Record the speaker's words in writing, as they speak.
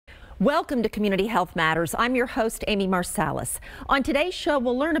Welcome to Community Health Matters. I'm your host, Amy Marsalis. On today's show,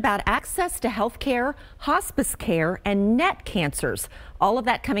 we'll learn about access to health care, hospice care, and neck cancers. All of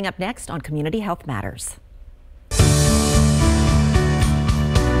that coming up next on Community Health Matters.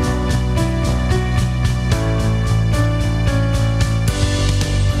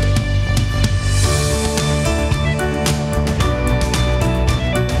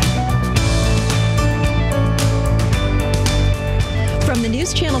 From the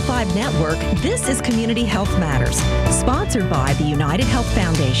News Channel 5 network, this is Community Health Matters, sponsored by the United Health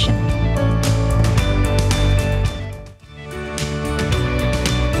Foundation.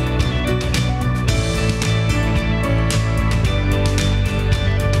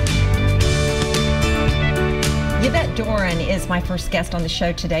 Yvette Doran is my first guest on the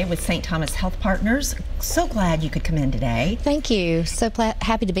show today with St. Thomas Health Partners. So glad you could come in today. Thank you. So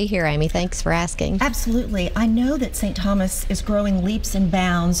happy to be here, Amy. Thanks for asking. Absolutely. I know that St. Thomas is growing leaps and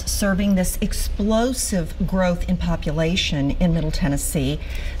bounds, serving this explosive growth in population in Middle Tennessee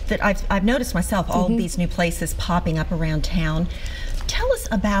that I've noticed myself, all of these new places popping up around town. Tell us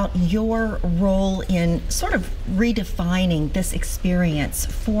about your role in sort of redefining this experience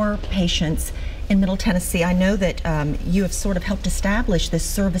for patients in Middle Tennessee. I know that you have sort of helped establish this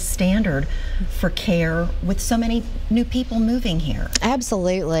service standard for care with so many new people moving here.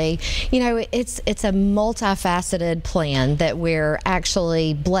 Absolutely. You know, it's a multifaceted plan that we're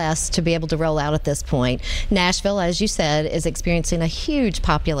actually blessed to be able to roll out at this point. Nashville, as you said, is experiencing a huge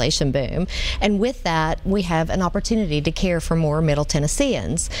population boom, and with that we have an opportunity to care for more Middle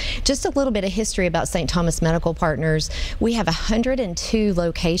Tennesseans. Just a little bit of history about St. Thomas Medical Partners. We have 102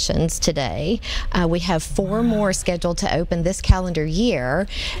 locations today. We have 4 more scheduled to open this calendar year,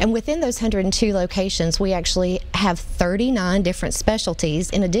 and within those 102 locations we actually have 39 different specialties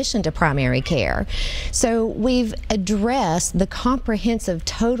in addition to primary care. So we've addressed the comprehensive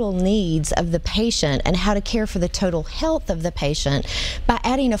total needs of the patient and how to care for the total health of the patient by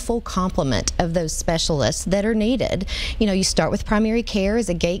adding a full complement of those specialists that are needed. You know, you start with primary care as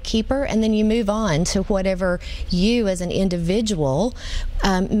a gatekeeper, and then you move on to whatever you as an individual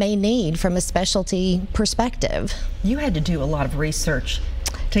may need from a specialty perspective. You had to do a lot of research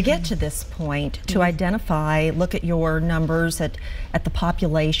to get to this point, to identify, look at your numbers at the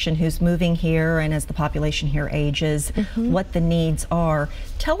population who's moving here, and as the population here ages, what the needs are.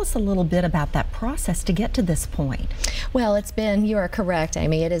 Tell us a little bit about that process to get to this point. Well, you are correct,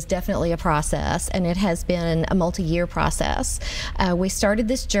 Amy. It is definitely a process, and it has been a multi-year process. We started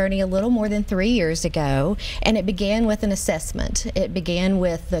this journey a little more than 3 years ago, and it began with an assessment. It began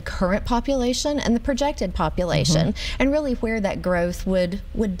with the current population and the projected population, and really where that growth would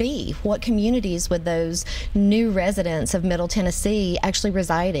be. What communities would those new residents of Middle Tennessee actually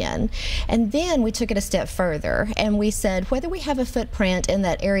reside in? And then we took it a step further, and we said, whether we have a footprint in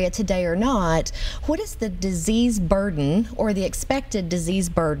that area today or not, what is the disease burden or the expected disease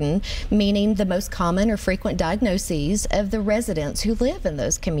burden, meaning the most common or frequent diagnoses of the residents who live in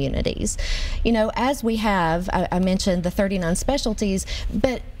those communities? You know, as we have, I mentioned the 39 specialties,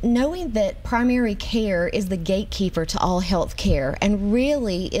 but knowing that primary care is the gatekeeper to all health care and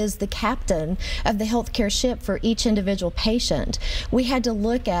really is the captain of the healthcare ship for each individual patient, we had to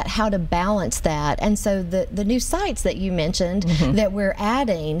look at how to balance that. And so the new sites that you mentioned that we're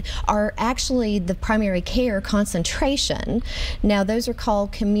adding are actually the primary care concentration. Now, those are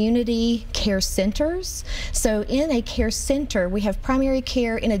called community care centers. So in a care center, we have primary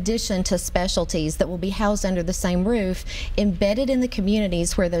care in addition to specialties that will be housed under the same roof, embedded in the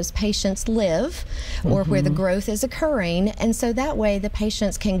communities where those patients live or where the growth is occurring. And so that way the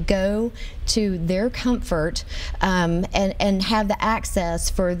patients can go to their comfort and have the access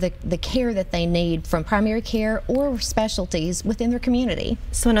for the care that they need from primary care or specialties within their community.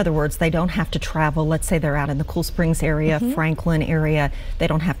 So in other words, they don't have to travel. Let's say they're out in the Cool Springs area, Franklin area. They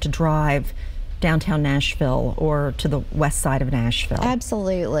don't have to drive downtown Nashville or to the west side of Nashville.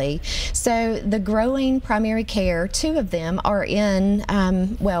 Absolutely. So the growing primary care, 2 of them are in,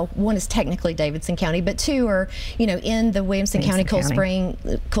 well, one is technically Davidson County, but 2 are, you know, in the Williamson County,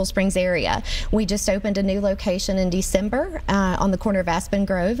 Cool Springs area. We just opened a new location in December on the corner of Aspen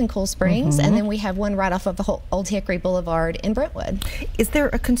Grove and Cool Springs, and then we have one right off of the Old Hickory Boulevard in Brentwood. Is there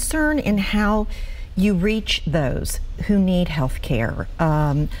a concern in how you reach those who need health care?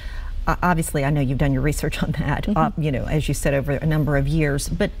 Obviously, I know you've done your research on that, you know, as you said, over a number of years,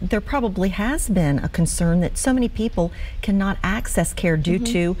 but there probably has been a concern that so many people cannot access care due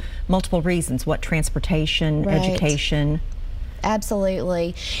to multiple reasons. What, transportation, education?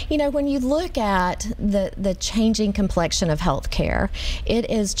 Absolutely. You know, when you look at the changing complexion of healthcare, it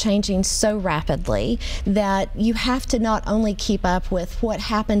is changing so rapidly that you have to not only keep up with what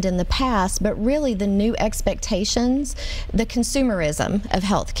happened in the past, but really the new expectations, the consumerism of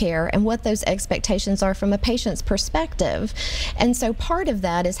healthcare, and what those expectations are from a patient's perspective. And so part of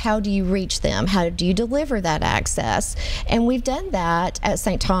that is, how do you reach them? How do you deliver that access? And we've done that at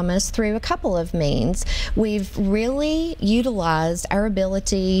St. Thomas through a couple of means. We've really utilized our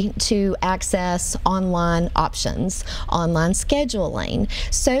ability to access online options, online scheduling,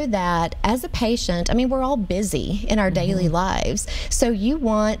 so that as a patient, I mean, we're all busy in our daily lives, so you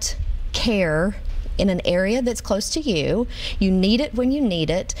want care in an area that's close to you. You need it when you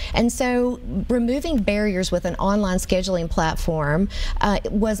need it. And so removing barriers with an online scheduling platform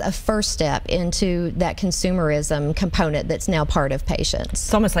was a first step into that consumerism component that's now part of patients.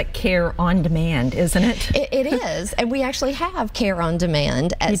 It's almost like care on demand, isn't it? It is. And we actually have care on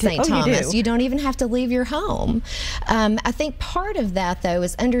demand at St. Thomas. You don't even have to leave your home. I think part of that, though,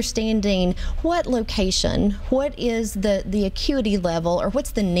 is understanding what location, what is the acuity level, or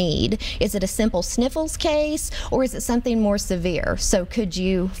what's the need. Is it a simple sniffles case, or is it something more severe? So could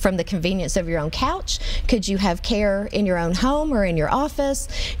you, from the convenience of your own couch, could you have care in your own home or in your office?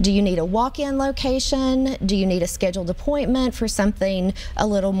 Do you need a walk-in location? Do you need a scheduled appointment for something a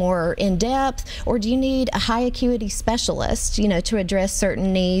little more in-depth? Or do you need a high acuity specialist, you know, to address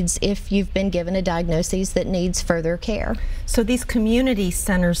certain needs if you've been given a diagnosis that needs further care? So these community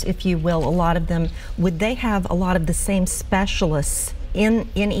centers, if you will, a lot of them, would they have a lot of the same specialists in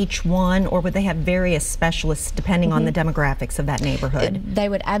each one, or would they have various specialists depending on the demographics of that neighborhood? They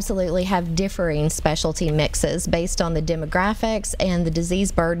would absolutely have differing specialty mixes based on the demographics and the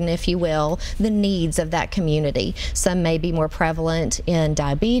disease burden, if you will, the needs of that community. Some may be more prevalent in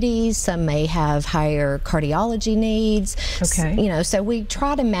diabetes, some may have higher cardiology needs. Okay. You know, so we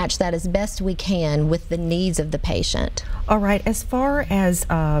try to match that as best we can with the needs of the patient. All right, as far as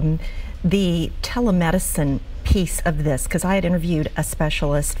the telemedicine piece of this, because I had interviewed a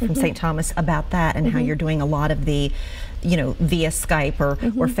specialist from St. Thomas about that, and how you're doing a lot of the, you know, via Skype or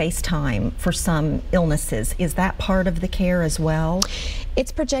FaceTime for some illnesses. Is that part of the care as well?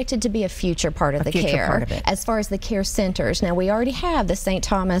 It's projected to be a future part of the care. Part of it. As far as the care centers, now we already have the St.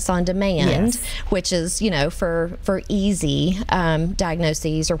 Thomas On Demand, which is, you know, for easy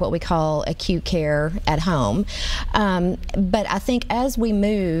diagnoses, or what we call acute care at home. But I think as we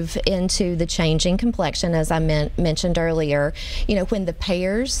move into the changing complexion, as I mentioned earlier, you know, when the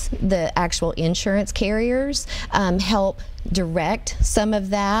payers, the actual insurance carriers, help direct some of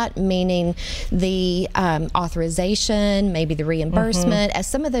that, meaning the authorization, maybe the reimbursement, as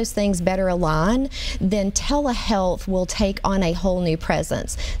some of those things better align, then telehealth will take on a whole new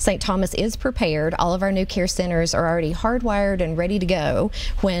presence. St. Thomas is prepared. All of our new care centers are already hardwired and ready to go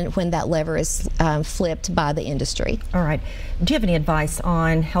when that lever is flipped by the industry. All right. Do you have any advice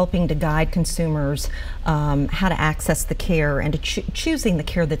on helping to guide consumers how to access the care and to choosing the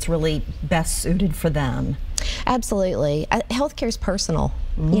care that's really best suited for them? Absolutely. Healthcare is personal.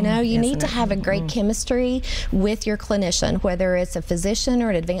 You know, you need to have a great chemistry with your clinician, whether it's a physician or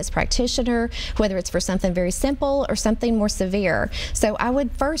an advanced practitioner, whether it's for something very simple or something more severe. So I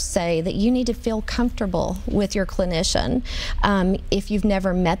would first say that you need to feel comfortable with your clinician. If you've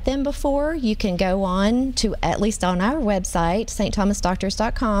never met them before, you can go on to, at least on our website,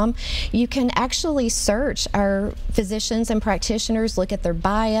 stthomasdoctors.com, you can actually search our physicians and practitioners, look at their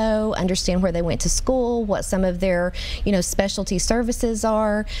bio, understand where they went to school, what some of their, you know, specialty services are,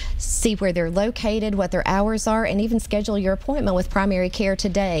 see where they're located, what their hours are, and even schedule your appointment with primary care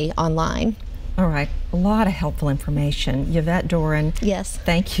today online. All right, a lot of helpful information. Yvette Doran, yes,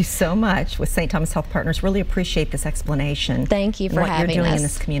 thank you so much with St. Thomas Health Partners. Really appreciate this explanation. Thank you for having us. What you're doing in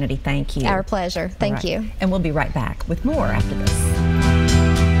this community. Thank you. Our pleasure. Thank you. And we'll be right back with more after this.